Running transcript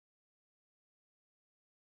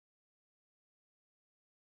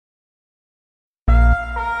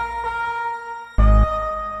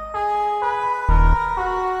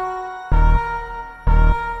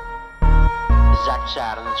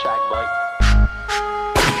Shot on the track, boy.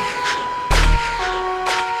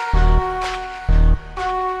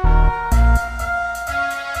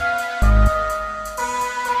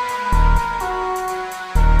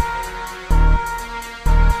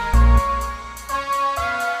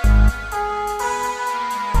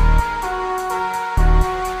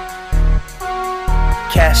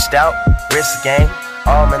 Cashed out, wrist game.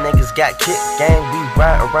 All my niggas got kick gang. We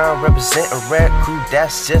ride around representing Red Crew.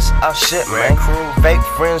 That's just our shit, man. Fake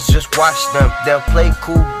friends, just watch them. They'll play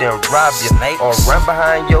cool, then rob you. Or run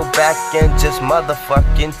behind your back and just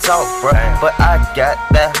motherfucking talk, bruh. But I got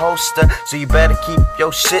that holster, so you better keep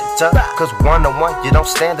your shit up. Cause one-on-one, you don't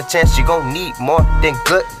stand a chance. You gon' need more than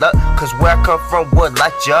good luck. Cause where I come from, we'll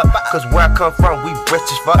light you up. Cause where I come from, we rich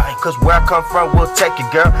as fuck. Cause where I come from, we'll take your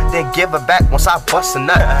girl, then give her back once I bust a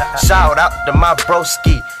nut. Shout out to my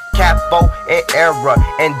broski, Capo and Era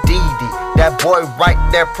and Didi. That boy right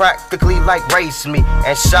there practically like raised me.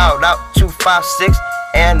 And shout out to 5-6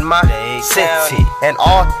 and my city. And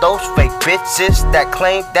all those fake bitches that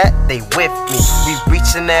claim that they with me. We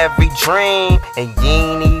reaching every dream and you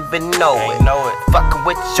ain't even know it. Fucking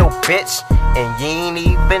with your bitch and you ain't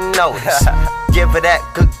even notice. Give her that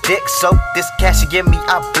good dick, so this cash you give me,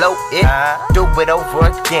 I blow it. Do it over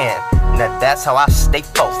again. Now that's how I stay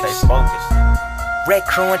focused. Red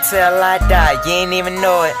Crew until I die, you ain't even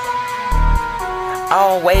know it.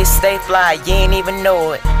 Always stay fly, you ain't even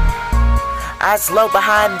know it. Eyes low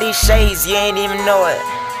behind these shades, you ain't even know it.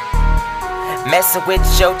 Messing with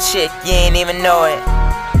your chick, you ain't even know it.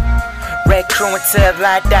 Red Crew until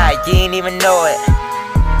I die, you ain't even know it.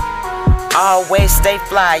 Always stay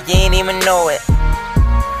fly, you ain't even know it.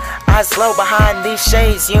 Eyes low behind these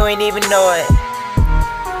shades, you ain't even know it.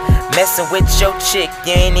 Messing with your chick,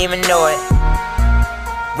 you ain't even know it.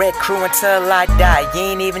 Red Crew until I die, you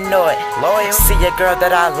ain't even know it. Loyal. See a girl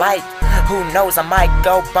that I like, who knows I might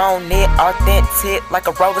go bone it. Authentic like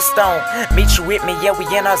a Rolling Stone. Meet you with me, yeah, we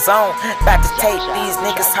in our zone. About to take these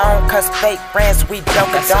niggas home, cause fake friends we don't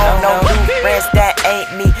condone. No new friends, that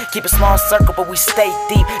ain't me. Keep a small circle, but we stay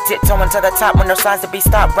deep. Tiptoeing to the top with no signs to be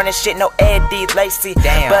stopped. Running shit, no Eddie Lacy.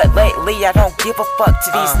 But lately I don't give a fuck to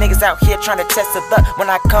these niggas out here trying to test the luck. When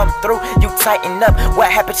I come through, you tighten up.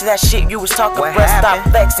 What happened to that shit you was talking about? Stop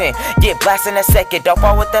flexing, get blasted in a second. Don't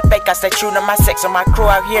fall with the fake, I stay true to my sex. And my crew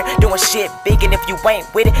out here doing shit big, and if you ain't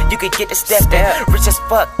with it, you can get the step in. Rich as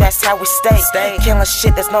fuck, that's how we stay. Killing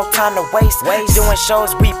shit, there's no time to waste. Doing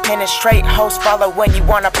shows, we penetrate. Hoes follow when you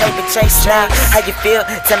want a paper chase. Now, how you feel?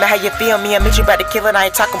 Tell me how you feel. Me and meet you about to kill it. I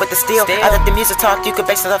ain't talking with the steel. I let the music talk, you can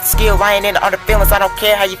base it off the skill. I ain't into all the feelings, I don't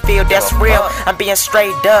care how you feel. That's real, I'm being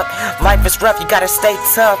straight up. Life is rough, you gotta stay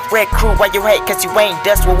tough. Red Crew, why you hate? Cause you ain't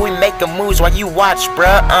dust. While we making moves while you watch,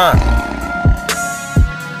 bruh.